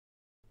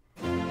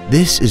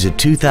This is a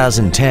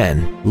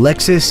 2010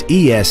 Lexus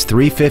ES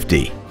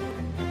 350.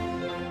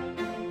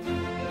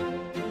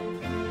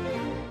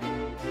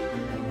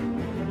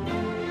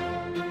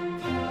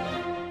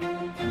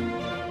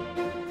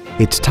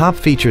 Its top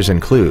features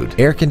include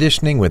air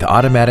conditioning with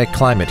automatic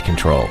climate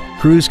control,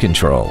 cruise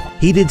control,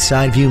 heated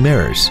side view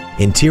mirrors,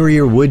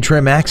 interior wood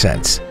trim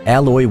accents,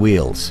 alloy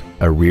wheels,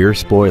 a rear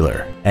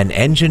spoiler, an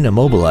engine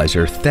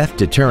immobilizer theft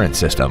deterrent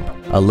system,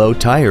 a low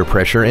tire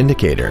pressure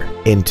indicator,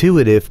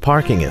 intuitive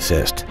parking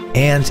assist,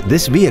 and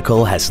this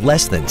vehicle has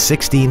less than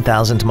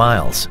 16,000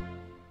 miles.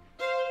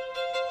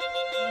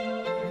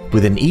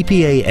 With an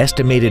EPA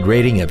estimated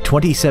rating of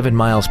 27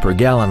 miles per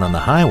gallon on the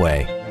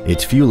highway,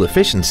 its fuel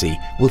efficiency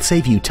will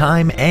save you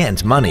time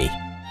and money.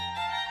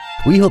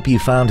 We hope you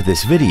found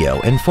this video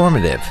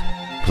informative.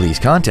 Please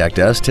contact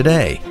us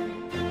today.